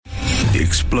the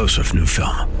explosive new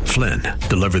film, Flynn,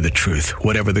 deliver the truth,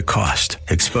 whatever the cost,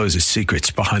 exposes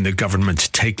secrets behind the government's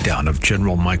takedown of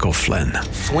General Michael Flynn.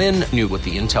 Flynn knew what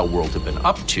the intel world had been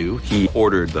up to. He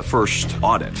ordered the first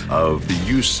audit of the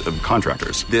use of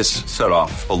contractors. This set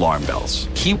off alarm bells.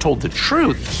 He told the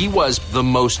truth. He was the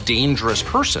most dangerous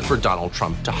person for Donald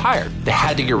Trump to hire. They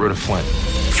had to get rid of Flynn.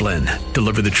 Flynn,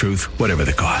 deliver the truth, whatever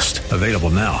the cost. Available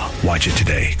now. Watch it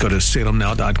today. Go to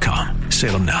salemnow.com.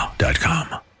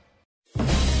 salemnow.com.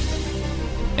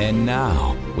 And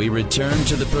now, we return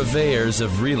to the purveyors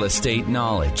of real estate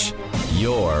knowledge,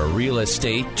 your Real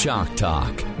Estate Chalk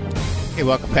Talk. Hey,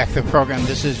 welcome back to the program.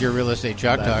 This is your Real Estate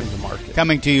Chalk Talk,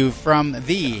 coming to you from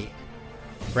the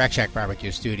Rack Shack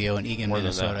Barbecue Studio in Eagan,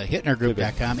 Minnesota.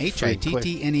 HittnerGroup.com,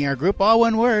 HITTNER Group, all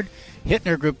one word,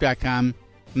 HittnerGroup.com.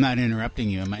 I'm not interrupting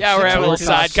you. Yeah, we're having a little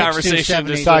side conversation.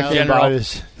 Just talking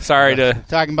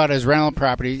about his rental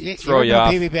property. Throw you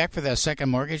off. Pay me back for the second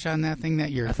mortgage on that thing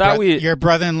that your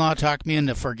brother-in-law talked me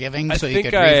into forgiving so you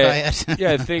could refi it?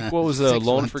 Yeah, I think, what was the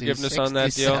loan forgiveness on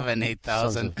that deal?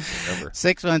 $8,000.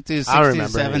 612-627-8000. I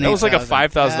remember. That was like a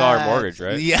 $5,000 mortgage,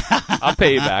 right? Yeah. I'll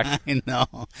pay you back. I know.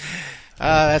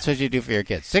 That's what you do for your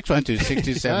kids.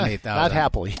 612-627-8000. Not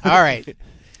happily. All right.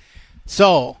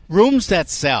 So, rooms that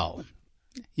sell.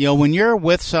 You know, when you're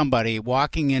with somebody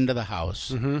walking into the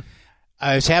house,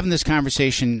 I was having this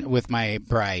conversation with my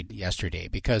bride yesterday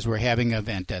because we're having an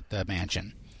event at the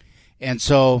mansion. And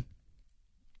so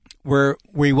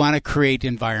we want to create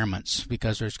environments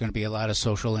because there's going to be a lot of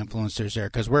social influencers there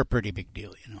because we're a pretty big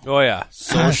deal, you know. Oh, yeah.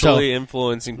 Socially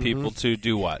influencing people to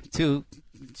do what? To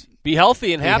be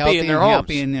healthy and happy in their homes.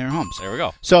 Happy in their homes. There we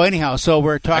go. So anyhow,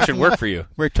 we're talking. I should work for you.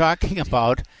 We're talking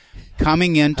about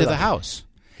coming into the house.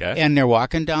 Okay. And they're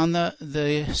walking down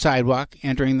the sidewalk,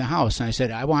 entering the house. And I said,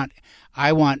 I want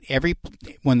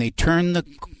when they turn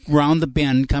around the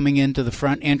bend coming into the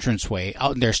front entranceway,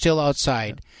 they're still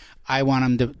outside, I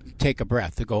want them to take a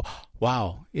breath, to go,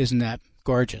 wow, isn't that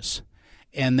gorgeous?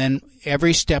 And then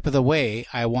every step of the way,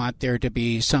 I want there to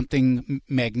be something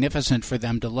magnificent for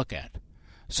them to look at.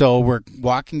 So we're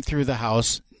walking through the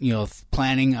house, you know,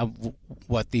 planning of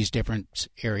what these different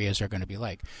areas are going to be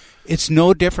like. It's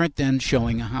no different than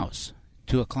showing a house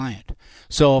to a client.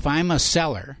 So if I'm a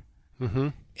seller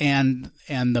and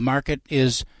the market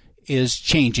is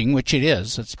changing, which it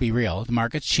is, let's be real, the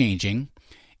market's changing,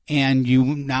 and you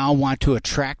now want to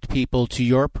attract people to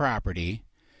your property,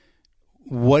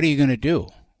 what are you going to do?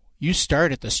 You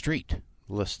start at the street.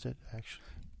 List it, actually.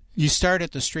 You start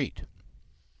at the street.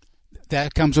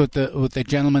 That comes with the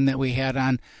gentleman that we had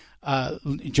on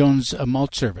Jones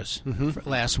Mulch Service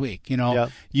last week. You know,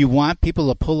 You want people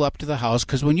to pull up to the house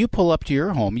because when you pull up to your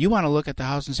home, you want to look at the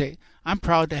house and say, "I'm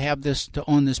proud to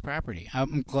own this property.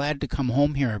 I'm glad to come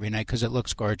home here every night because it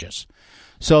looks gorgeous."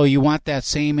 So you want that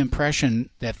same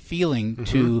impression, that feeling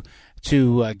to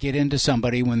get into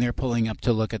somebody when they're pulling up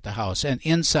to look at the house. And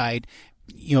inside,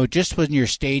 you know, just when you're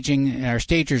staging, and our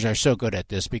stagers are so good at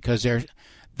this because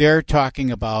they're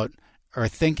talking about or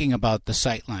thinking about the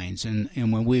sight lines. And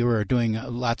when we were doing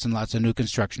lots and lots of new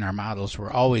construction, our models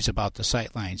were always about the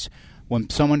sight lines. When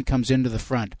someone comes into the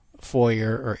front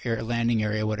foyer or landing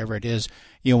area, whatever it is,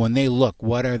 you know, when they look,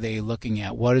 what are they looking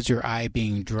at? What is your eye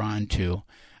being drawn to?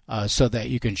 So that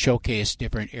you can showcase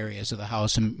different areas of the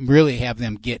house and really have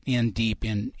them get in deep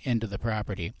into the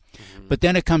property. But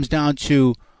then it comes down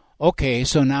to, okay,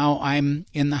 so now I'm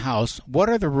in the house. What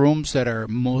are the rooms that are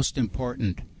most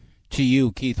important to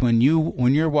you, Keith, when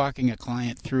you're walking a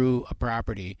client through a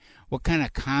property? What kind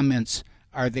of comments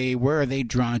where are they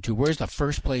drawn to? Where's the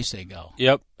first place they go?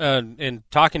 Yep. And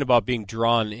talking about being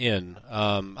drawn in,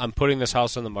 I'm putting this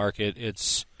house on the market.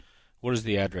 It's, what is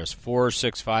the address?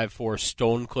 4654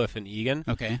 Stonecliff in Eagan.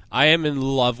 Okay. I am in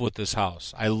love with this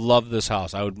house. I love this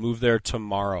house. I would move there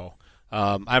tomorrow.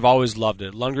 I've always loved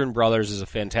it. Lundgren Brothers is a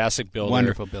fantastic builder.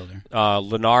 Wonderful builder.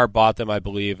 Lennar bought them, I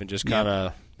believe, and just kind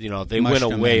of, you know, they went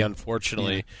away,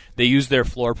 unfortunately. Yeah. They used their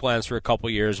floor plans for a couple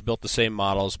years, built the same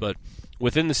models, but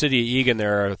within the city of Eagan,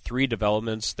 there are 3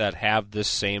 developments that have this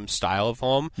same style of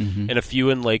home, and a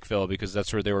few in Lakeville because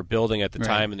that's where they were building at the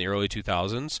time in the early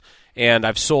 2000s. And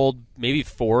I've sold maybe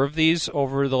 4 of these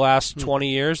over the last 20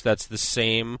 years. That's the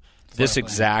same,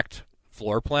 exact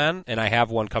floor plan, and I have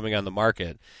one coming on the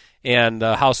market. And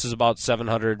the house is about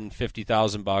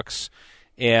 $750,000,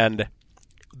 and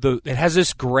it has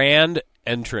this grand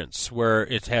entrance where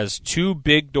it has 2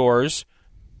 big doors.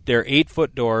 They're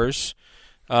 8-foot doors.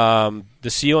 The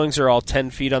ceilings are all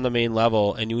 10 feet on the main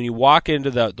level, and when you walk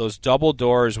into those double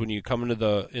doors, when you come into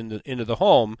the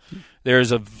home,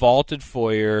 there's a vaulted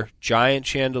foyer, giant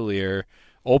chandelier,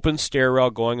 open stairwell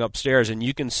going upstairs, and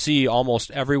you can see almost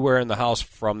everywhere in the house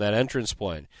from that entrance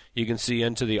point. You can see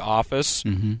into the office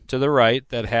to the right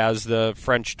that has the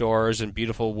French doors and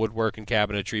beautiful woodwork and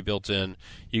cabinetry built in.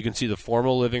 You can see the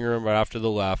formal living room right off to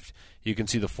the left. You can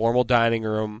see the formal dining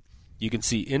room. You can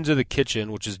see into the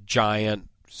kitchen, which is giant,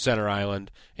 center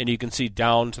island, and you can see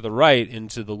down to the right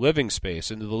into the living space,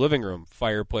 into the living room,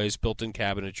 fireplace, built-in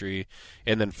cabinetry,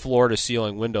 and then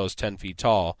floor-to-ceiling windows 10 feet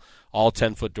tall, all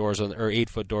 10-foot doors or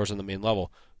 8-foot doors on the main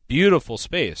level. Beautiful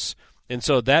space. And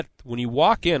so that when you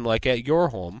walk in, like at your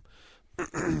home,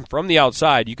 from the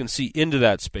outside, you can see into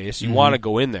that space. You want to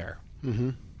go in there.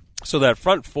 So that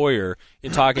front foyer,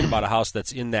 in talking about a house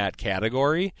that's in that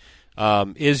category,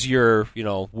 is your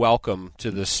welcome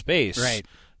to this space. Right.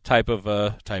 Type of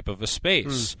a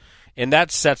space, and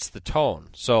that sets the tone.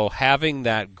 So having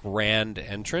that grand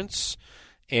entrance,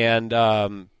 and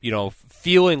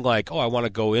feeling like, I want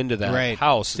to go into that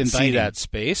house and see that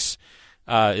space,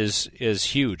 is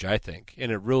huge, I think,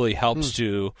 and it really helps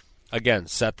to again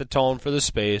set the tone for the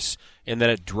space, and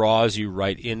then it draws you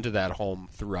right into that home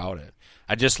throughout it.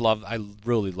 I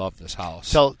really love this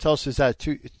house. Tell us, is that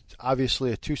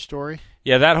obviously a 2-story?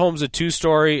 Yeah, that home's a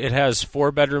 2-story. It has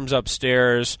 4 bedrooms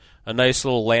upstairs, a nice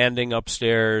little landing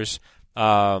upstairs,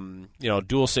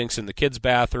 dual sinks in the kids'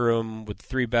 bathroom with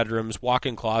 3 bedrooms,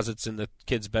 walk-in closets in the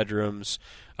kids' bedrooms.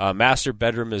 Master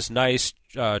bedroom is nice,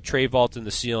 tray vault in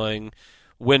the ceiling,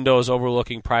 windows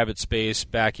overlooking private space,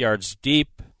 backyard's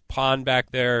deep, pond back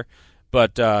there,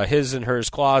 but his and hers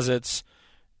closets,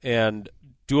 and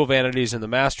dual vanities in the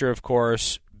master, of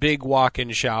course, big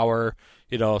walk-in shower.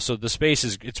 So the space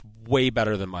it's way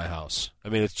better than my house. I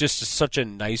mean, it's just such a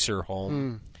nicer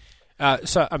home.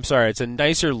 It's a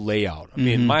nicer layout. I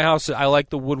mean, my house, I like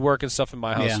the woodwork and stuff in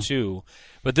my house too,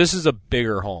 but this is a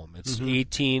bigger home. It's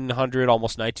 1,800,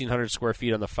 almost 1,900 square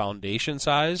feet on the foundation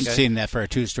size. You've seen that for a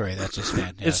 2-story. That's just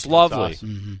fantastic. It's lovely.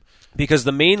 Awesome. Because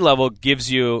the main level gives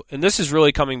you, and this is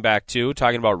really coming back to,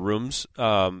 talking about rooms,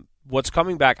 what's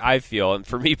coming back, I feel, and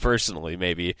for me personally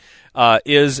maybe,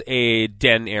 is a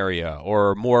den area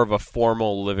or more of a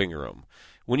formal living room.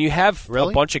 When you have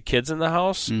a bunch of kids in the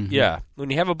house, when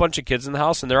you have a bunch of kids in the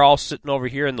house and they're all sitting over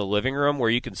here in the living room where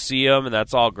you can see them and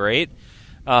that's all great,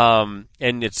 and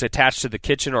it's attached to the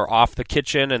kitchen or off the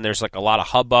kitchen and there's like a lot of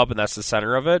hubbub and that's the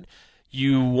center of it,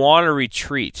 you want to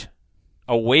retreat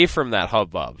away from that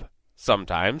hubbub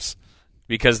sometimes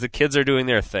because the kids are doing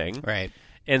their thing. Right.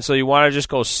 And so you want to just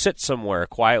go sit somewhere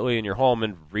quietly in your home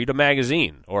and read a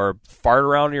magazine or fart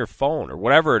around on your phone or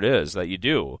whatever it is that you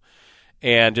do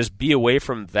and just be away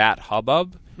from that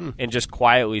hubbub and just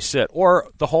quietly sit. Or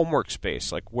the homework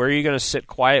space. Like, where are you going to sit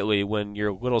quietly when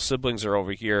your little siblings are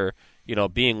over here,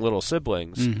 being little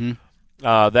siblings?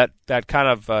 That kind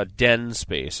of den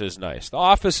space is nice. The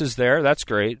office is there. That's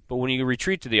great. But when you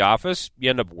retreat to the office, you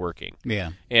end up working.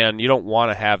 Yeah. And you don't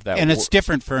want to have that. And it's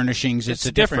different furnishings. It's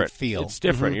a different feel. It's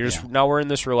different. You're just now we're in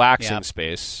this relaxing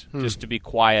space just to be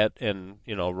quiet and,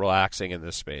 relaxing in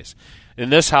this space. In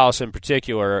this house in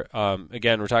particular,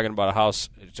 again, we're talking about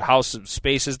a house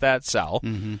spaces that sell.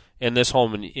 In this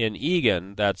home in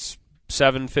Eagan, that's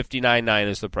 $759.9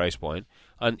 is the price point.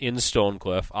 In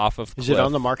Stonecliff, off of Cliff. Is it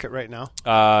on the market right now?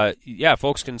 Yeah,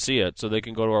 folks can see it, so they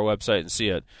can go to our website and see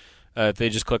it. If they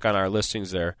just click on our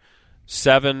listings there.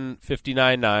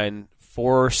 $759.9,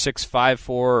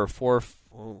 4654 or 4.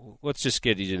 Let's just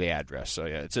get you the address. So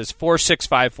yeah, it says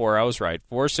 4654. I was right.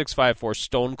 4654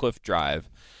 Stonecliff Drive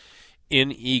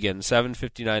in Eagan.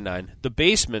 $759.9. The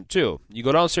basement too. You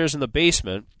go downstairs in the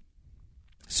basement.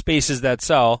 Spaces that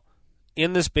sell.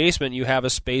 In this basement, you have a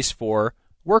space for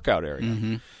workout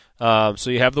area. So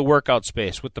you have the workout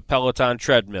space with the Peloton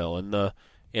treadmill and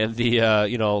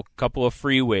the couple of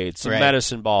free weights and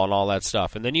medicine ball and all that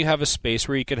stuff. And then you have a space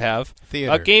where you could have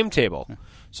a game table.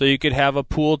 So you could have a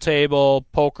pool table,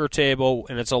 poker table,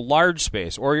 and it's a large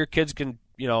space. Or your kids can,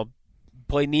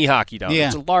 play knee hockey down.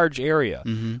 It's a large area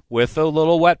with a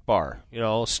little wet bar,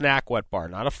 snack wet bar,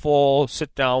 not a full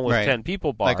sit down with 10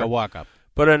 people bar. Like a walk-up.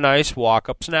 But a nice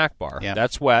walk-up snack bar.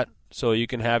 That's wet. So you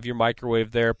can have your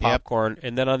microwave there, popcorn.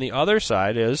 And then on the other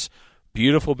side is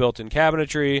beautiful built-in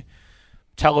cabinetry,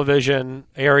 television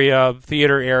area,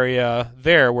 theater area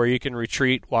there where you can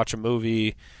retreat, watch a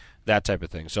movie, that type of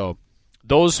thing. So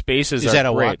those spaces is are that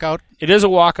a great. walkout? It is a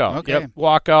walkout. Okay. Yep,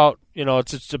 walkout.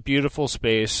 It's a beautiful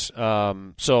space.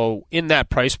 So in that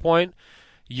price point,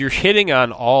 you're hitting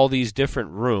on all these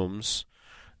different rooms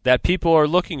that people are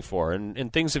looking for,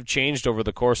 and things have changed over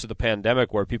the course of the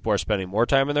pandemic where people are spending more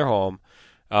time in their home,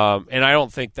 and I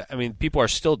don't think that, people are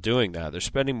still doing that. They're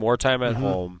spending more time at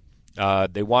home.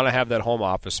 They want to have that home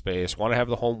office space, want to have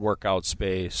the home workout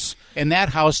space. And that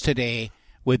house today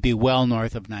would be well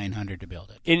north of $900 to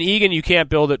build it. In Eagan, you can't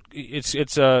build it.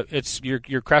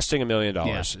 You're cresting $1 million.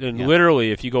 And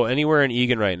literally, if you go anywhere in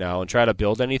Eagan right now and try to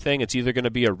build anything, it's either going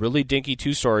to be a really dinky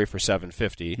 2-story for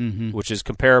 $750, which is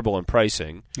comparable in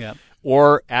pricing,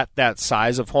 or at that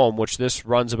size of home, which this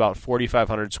runs about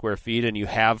 4,500 square feet, and you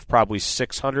have probably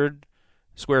 600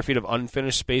 square feet of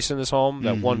unfinished space in this home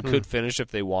that one could finish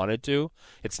if they wanted to.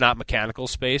 It's not mechanical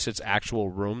space; it's actual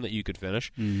room that you could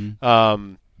finish.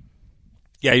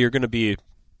 You're going to be,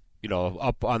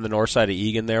 up on the north side of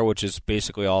Eagan there, which is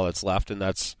basically all that's left, and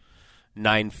that's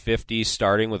 $950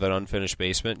 starting with an unfinished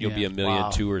basement. You'll be $1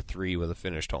 million, 2 or 3 with a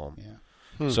finished home.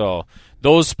 So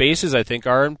those spaces, I think,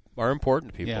 are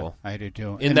important to people. Yeah, I do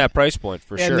too. In that price point,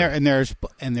 for sure.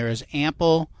 There is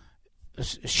ample.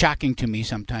 Shocking to me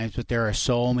sometimes, but there are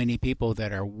so many people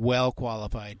that are well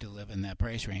qualified to live in that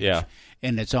price range. Yeah,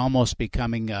 and it's almost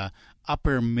becoming a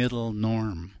upper middle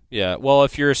norm. Yeah, well,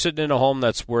 if you're sitting in a home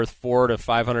that's worth $400,000 to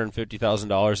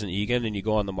 $550,000 in Eagan, and you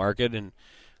go on the market and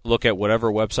look at whatever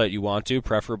website you want to,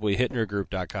 preferably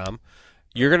HittnerGroup.com,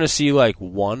 you're going to see like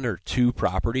 1 or 2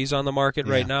 properties on the market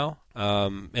right now,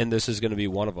 and this is going to be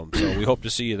one of them. So we hope to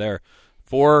see you there.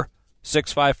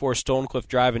 4654 Stonecliff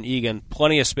Drive in Eagan.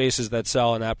 Plenty of spaces that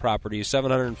sell in that property.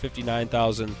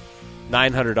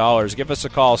 $759,900. Give us a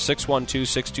call,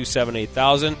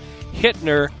 612-627-8000.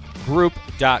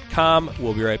 HittnerGroup.com.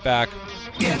 We'll be right back.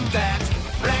 Get that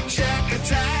Rack Shack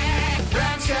attack,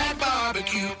 Rack Shack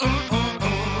barbecue.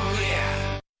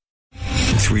 Yeah.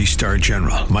 3-star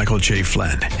General Michael J.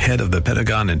 Flynn, head of the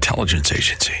Pentagon Intelligence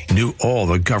Agency, knew all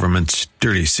the government's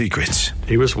dirty secrets.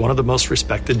 He was one of the most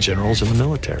respected generals in the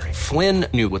military. Flynn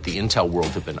knew what the intel world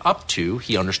had been up to.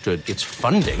 He understood its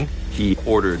funding. He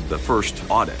ordered the first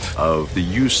audit of the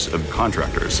use of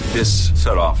contractors. This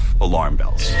set off alarm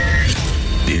bells.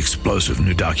 The explosive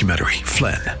new documentary,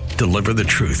 Flynn, Deliver the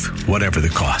Truth, Whatever the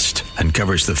Cost,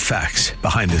 uncovers the facts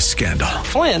behind this scandal.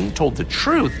 Flynn told the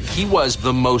truth. He was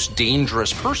the most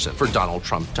dangerous person for Donald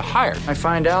Trump to hire. I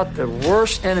find out the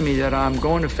worst enemy that I'm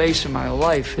going to face in my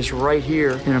life is right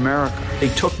here in America. They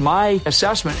took my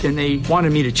assessment and they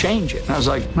wanted me to change it. And I was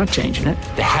like, I'm not changing it.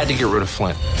 They had to get rid of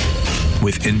Flynn.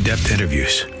 With in-depth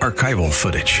interviews, archival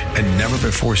footage, and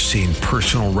never-before-seen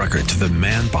personal records of the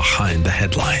man behind the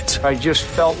headlines. I just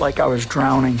felt like I was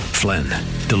drowning. Flynn,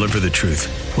 Deliver the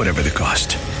Truth, Whatever the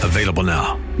Cost. Available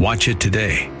now. Watch it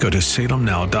today. Go to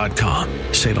salemnow.com.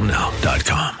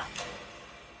 salemnow.com.